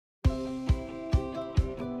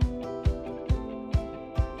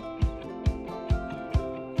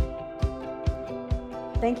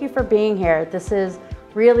Thank you for being here. This is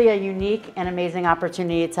really a unique and amazing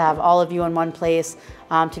opportunity to have all of you in one place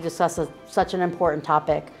to discuss such an important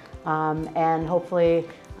topic. And hopefully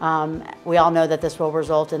we all know that this will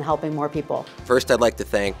result in helping more people. First, I'd like to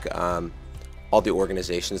thank all the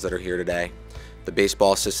organizations that are here today. The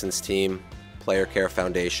Baseball Assistance Team, Player Care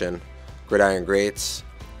Foundation, Gridiron Greats,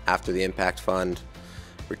 After the Impact Fund,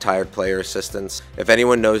 Retired Player Assistance. If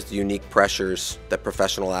anyone knows the unique pressures that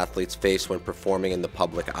professional athletes face when performing in the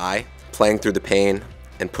public eye, playing through the pain,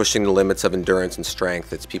 and pushing the limits of endurance and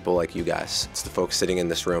strength, it's people like you guys. It's the folks sitting in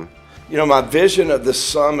this room. You know, my vision of the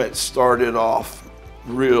summit started off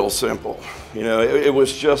real simple. You know, it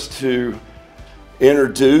was just to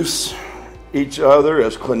introduce each other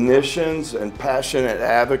as clinicians and passionate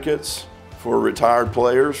advocates for retired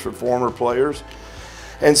players, for former players,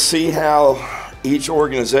 and see how each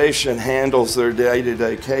organization handles their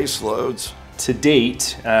day-to-day caseloads. To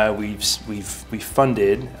date, we've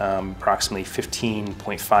funded approximately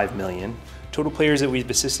 $15.5 million. Total players that we've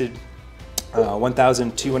assisted,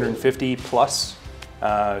 1,250 plus.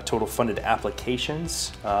 Total funded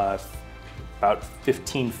applications, about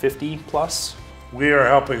 1,550 plus. We are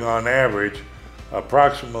helping on average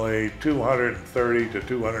approximately 230 to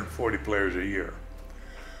 240 players a year.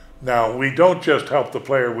 Now, we don't just help the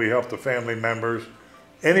player, we help the family members,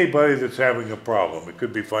 anybody that's having a problem. It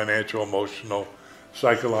could be financial, emotional,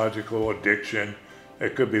 psychological, addiction,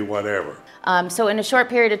 it could be whatever. So in a short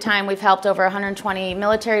period of time, we've helped over 120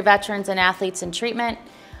 military veterans and athletes in treatment,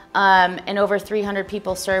 and over 300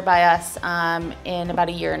 people served by us in about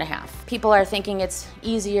a year and a half. People are thinking it's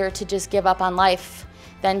easier to just give up on life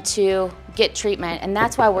than to get treatment, and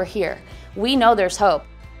that's why we're here. We know there's hope.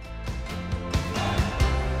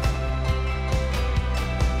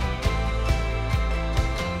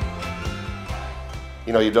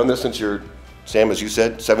 You know, you've done this since you're, Sam, as you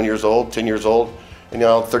said, 7 years old, 10 years old, and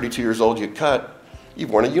now 32 years old, you cut, you've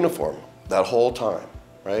worn a uniform that whole time,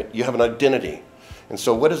 right? You have an identity. And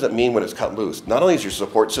so what does it mean when it's cut loose? Not only is your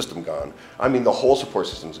support system gone, I mean the whole support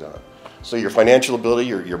system's gone. So your financial ability,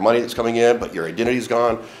 your money that's coming in, but your identity's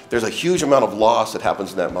gone. There's a huge amount of loss that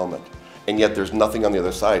happens in that moment. And yet there's nothing on the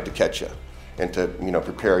other side to catch you and to, you know,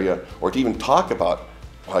 prepare you or to even talk about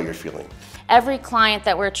how you're feeling. Every client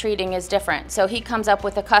that we're treating is different. So he comes up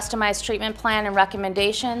with a customized treatment plan and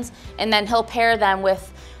recommendations, and then he'll pair them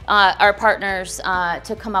with our partners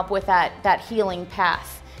to come up with that healing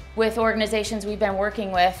path. With organizations we've been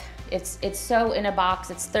working with, it's so in a box,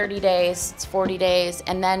 it's 30 days, it's 40 days,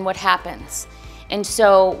 and then what happens? And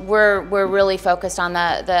so we're really focused on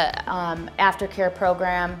the aftercare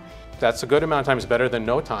program. That's a good amount of time. It's better than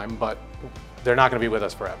no time, but they're not going to be with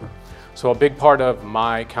us forever. So a big part of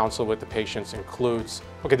my counsel with the patients includes,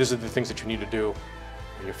 okay, these are the things that you need to do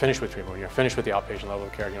when you're finished with treatment, when you're finished with the outpatient level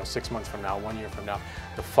of care, you know, 6 months from now, 1 year from now.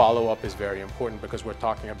 The follow-up is very important because we're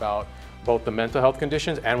talking about both the mental health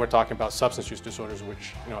conditions and we're talking about substance use disorders,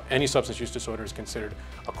 which, you know, any substance use disorder is considered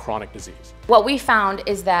a chronic disease. What we found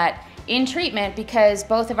is that in treatment, because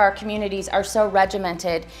both of our communities are so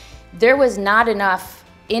regimented, there was not enough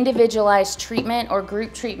individualized treatment or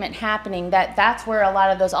group treatment happening. That's where a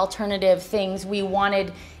lot of those alternative things we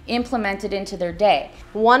wanted implemented into their day.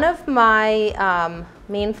 One of my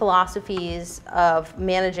main philosophies of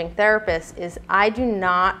managing therapists is I do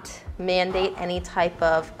not mandate any type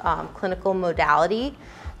of clinical modality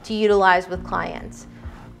to utilize with clients.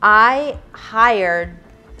 I hired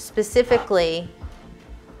specifically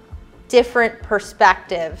different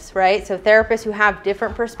perspectives, right? So therapists who have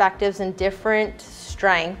different perspectives and different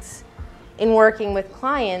strengths in working with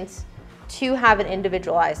clients to have an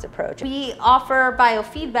individualized approach. We offer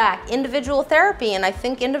biofeedback, individual therapy, and I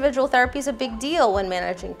think individual therapy is a big deal when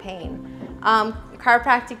managing pain.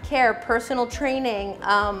 Chiropractic care, personal training,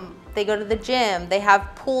 they go to the gym, they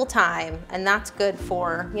have pool time, and that's good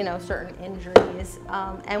for, you know, certain injuries.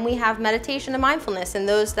 And we have meditation and mindfulness, and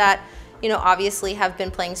those that, you know, obviously have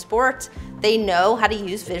been playing sports, they know how to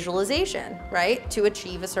use visualization, right, to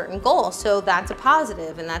achieve a certain goal. So that's a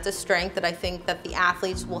positive, and that's a strength that I think that the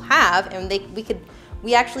athletes will have, and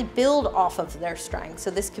we actually build off of their strengths.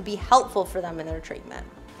 So this could be helpful for them in their treatment.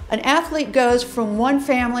 An athlete goes from one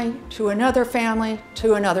family to another family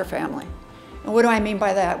to another family. And what do I mean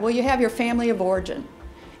by that? Well, you have your family of origin,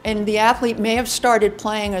 and the athlete may have started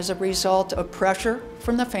playing as a result of pressure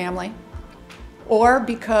from the family, or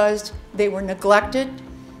because they were neglected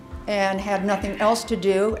and had nothing else to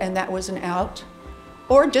do and that was an out,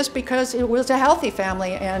 or just because it was a healthy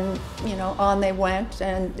family and, you know, on they went,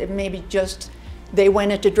 and it maybe just they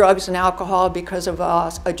went into drugs and alcohol because of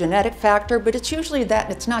a genetic factor, but it's usually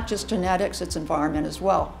that, it's not just genetics, it's environment as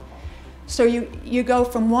well. So you go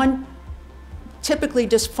from one typically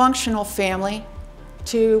dysfunctional family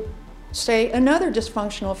to, say, another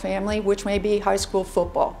dysfunctional family, which may be high school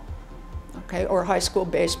football, okay, or high school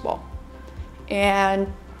baseball.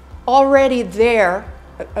 And already there,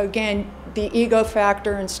 again, the ego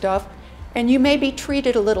factor and stuff, and you may be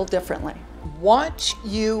treated a little differently. Once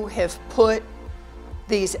you have put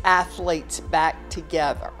these athletes back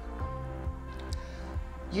together,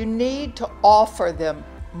 you need to offer them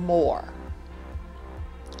more.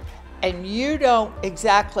 And you don't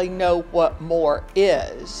exactly know what more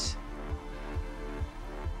is,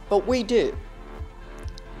 but we do.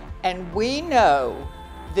 And we know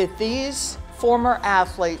that these former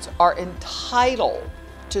athletes are entitled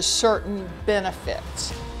to certain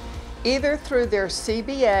benefits, either through their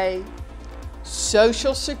CBA,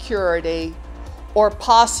 Social Security, or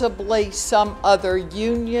possibly some other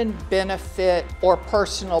union benefit or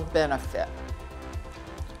personal benefit.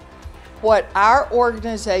 What our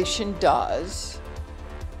organization does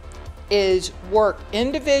is work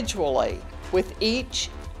individually with each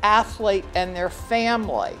athlete and their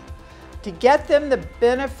family to get them the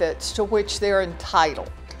benefits to which they're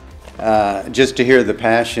entitled. Just to hear the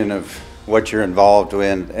passion of what you're involved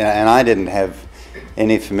in, and I didn't have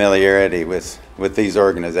any familiarity with these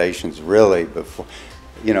organizations really before.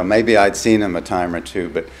 You know, maybe I'd seen them a time or two,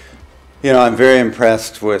 but you know, I'm very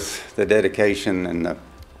impressed with the dedication and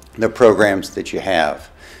the programs that you have.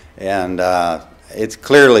 And it's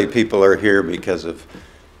clearly people are here because of,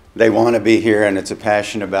 they want to be here and it's a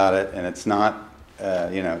passion about it, and it's not,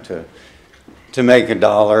 you know, to make $1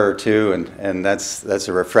 or $2, and that's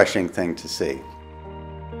a refreshing thing to see.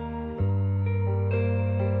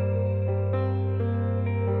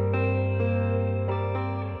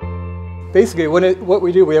 Basically, what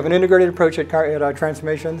we do, we have an integrated approach at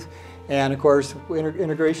Transformations, and of course,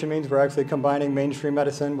 integration means we're actually combining mainstream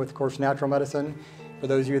medicine with, of course, natural medicine. For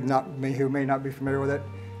those of you who may not be familiar with it,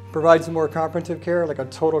 provides more comprehensive care, like a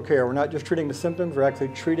total care. We're not just treating the symptoms, we're actually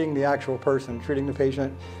treating the actual person, treating the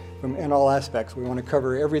patient in all aspects. We want to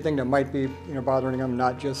cover everything that might be, you know, bothering them,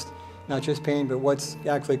 not just pain, but what's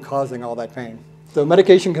actually causing all that pain. So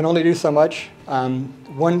medication can only do so much.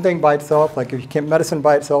 One thing by itself, like medicine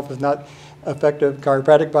by itself is not effective,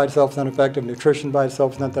 chiropractic by itself is not effective, nutrition by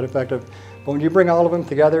itself is not that effective. But when you bring all of them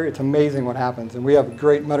together, it's amazing what happens. And we have a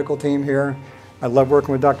great medical team here. I love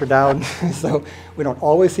working with Dr. Dowd. So we don't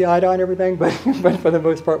always see eye to eye on everything, but for the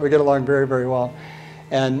most part, we get along very, very well.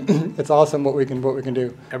 And it's awesome what we can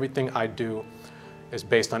do. Everything I do is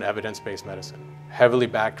based on evidence-based medicine, heavily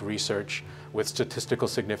backed research with statistical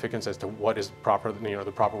significance as to what is proper, you know,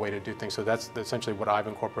 the proper way to do things. So that's essentially what I've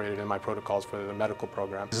incorporated in my protocols for the medical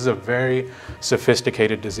program. This is a very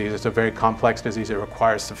sophisticated disease. It's a very complex disease. It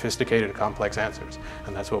requires sophisticated, complex answers,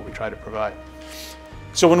 and that's what we try to provide.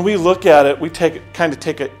 So when we look at it, we kind of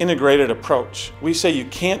take an integrated approach. We say you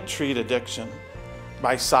can't treat addiction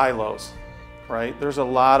by silos. Right? There's a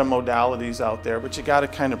lot of modalities out there, but you got to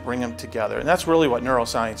kind of bring them together. And that's really what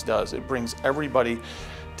neuroscience does. It brings everybody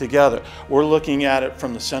together. We're looking at it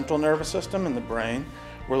from the central nervous system in the brain.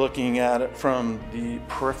 We're looking at it from the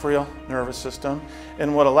peripheral nervous system.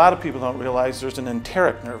 And what a lot of people don't realize, there's an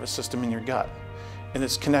enteric nervous system in your gut. And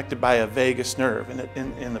it's connected by a vagus nerve,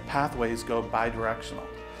 and the pathways go bidirectional.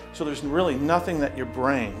 So there's really nothing that your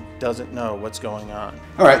brain doesn't know what's going on.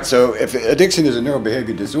 All right, so if addiction is a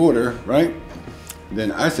neurobehavior disorder, right,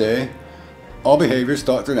 then I say all behaviors,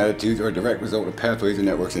 thoughts, and attitudes are a direct result of pathways and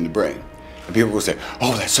networks in the brain. And people will say,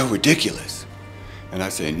 oh, that's so ridiculous. And I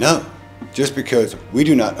say, no, just because we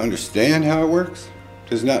do not understand how it works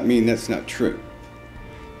does not mean that's not true.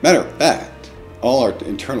 Matter of fact, all our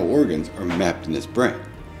internal organs are mapped in this brain.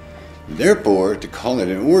 Therefore, to call it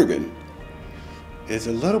an organ is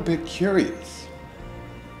a little bit curious.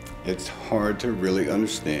 It's hard to really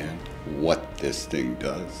understand what this thing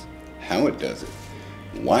does, how it does it,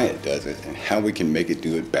 why it does it, and how we can make it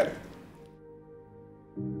do it better.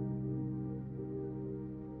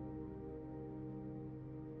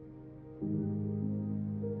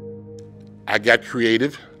 I got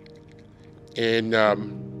creative, and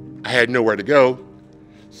I had nowhere to go.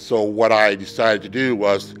 So what I decided to do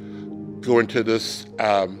was go into this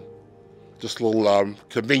little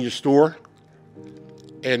convenience store,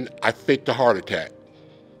 and I faked a heart attack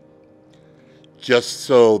just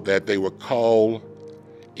so that they would call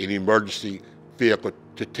an emergency vehicle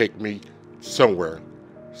to take me somewhere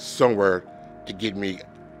to get me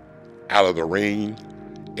out of the rain.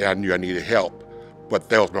 And I knew I needed help, but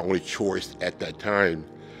that was my only choice at that time.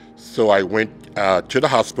 So I went to the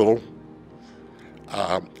hospital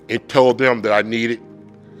and told them that I needed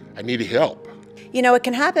help. You know, it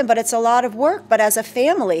can happen, but it's a lot of work. But as a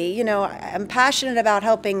family, you know, I'm passionate about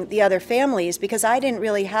helping the other families because I didn't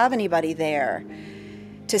really have anybody there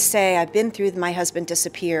to say, I've been through my husband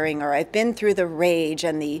disappearing, or I've been through the rage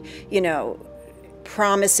and the, you know,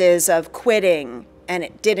 promises of quitting, and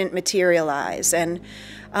it didn't materialize. And,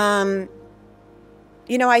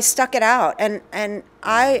 you know, I stuck it out, and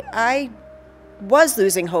I was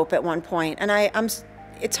losing hope at one point, and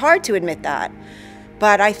it's hard to admit that.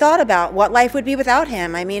 But I thought about what life would be without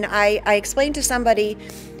him. I mean, I explained to somebody,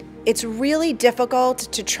 it's really difficult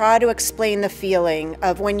to try to explain the feeling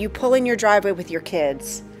of when you pull in your driveway with your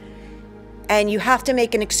kids and you have to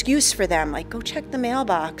make an excuse for them, like, go check the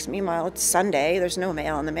mailbox. Meanwhile, it's Sunday, there's no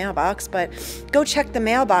mail in the mailbox, but go check the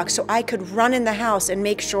mailbox so I could run in the house and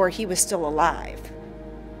make sure he was still alive.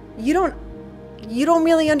 You don't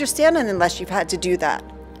really understand it unless you've had to do that.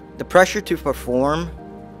 The pressure to perform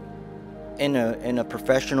in a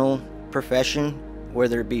professional profession,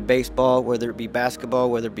 whether it be baseball, whether it be basketball,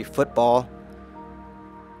 whether it be football,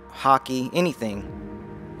 hockey, anything,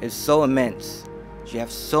 is so immense. You have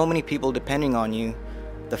so many people depending on you,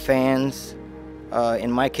 the fans, in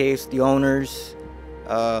my case, the owners,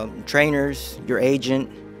 trainers, your agent.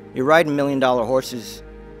 You're riding $1 million horses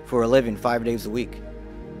for a living 5 days a week.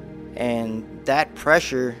 And that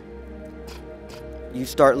pressure, you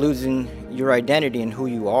start losing your identity and who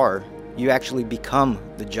you are. You actually become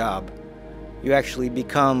the job. You actually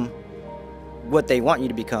become what they want you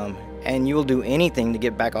to become, and you will do anything to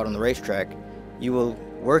get back out on the racetrack. You will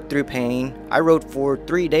work through pain. I rode for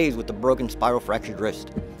 3 days with a broken spiral fractured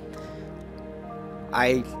wrist.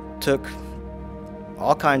 I took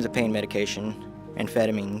all kinds of pain medication,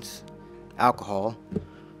 amphetamines, alcohol,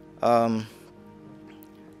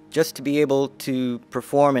 just to be able to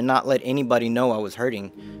perform and not let anybody know I was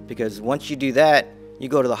hurting. Because once you do that, you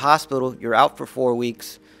go to the hospital, you're out for 4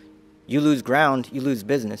 weeks, you lose ground, you lose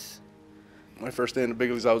business. My first day in the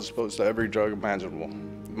big leagues, I was exposed to every drug imaginable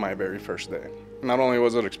my very first day. Not only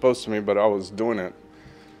was it exposed to me, but I was doing it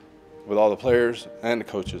with all the players and the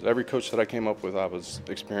coaches. Every coach that I came up with, I was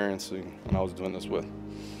experiencing, and I was doing this with.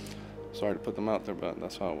 Sorry to put them out there, but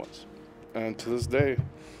that's how it was. And to this day,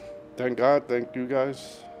 thank God, thank you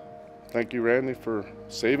guys, thank you, Randy, for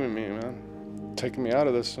saving me, man, taking me out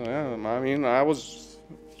of this. Yeah, I mean, I was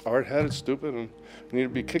hard-headed, stupid, and needed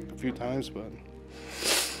to be kicked a few times, but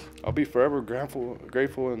I'll be forever grateful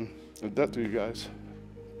and in debt to you guys.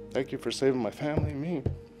 Thank you for saving my family and me.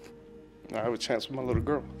 I have a chance with my little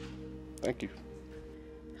girl. Thank you.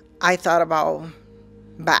 I thought about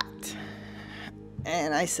Bat,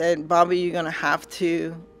 and I said, Bobby, you're gonna have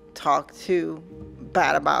to talk to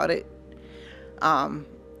Bat about it.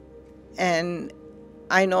 And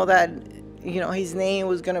I know that, you know, his name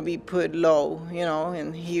was gonna be put low, you know,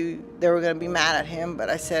 and they were gonna be mad at him. But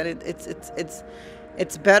I said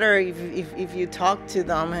it's better if you talk to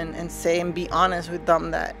them and say and be honest with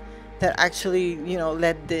them that actually, you know,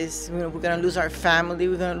 let this, you know, we're gonna lose our family,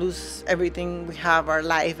 we're gonna lose everything we have, our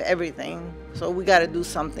life, everything. So we gotta do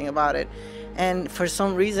something about it. And for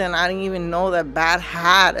some reason, I didn't even know that Bat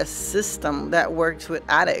had a system that works with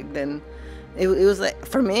addict. And it was like,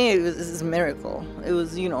 for me, it was a miracle. It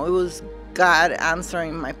was, you know, it was God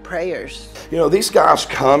answering my prayers. You know, these guys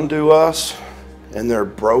come to us and they're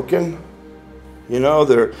broken. You know,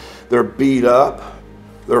 they're beat up.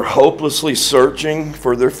 They're hopelessly searching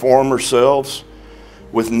for their former selves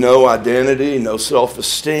with no identity, no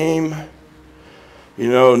self-esteem. You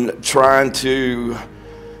know, trying to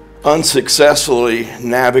unsuccessfully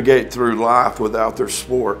navigate through life without their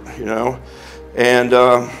sport, you know, and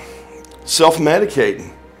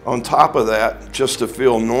self-medicating on top of that just to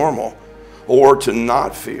feel normal or to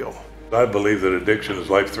not feel. I believe that addiction is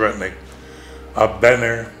life-threatening. I've been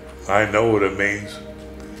there. I know what it means.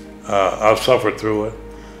 I've suffered through it.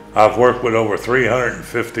 I've worked with over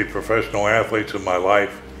 350 professional athletes in my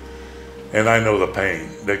life, and I know the pain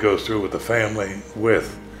that goes through with the family,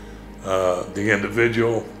 with the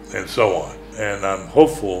individual, and so on. And I'm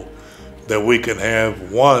hopeful that we can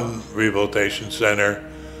have one rehabilitation center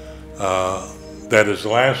that is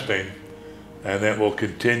lasting and that will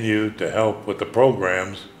continue to help with the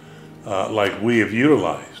programs like we have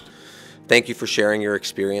utilized. Thank you for sharing your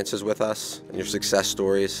experiences with us and your success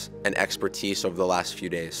stories and expertise over the last few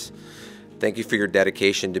days. Thank you for your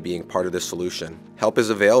dedication to being part of the solution. Help is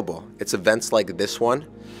available. It's events like this one,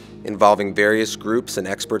 involving various groups and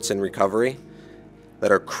experts in recovery,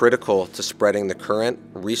 that are critical to spreading the current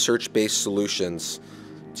research-based solutions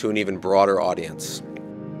to an even broader audience.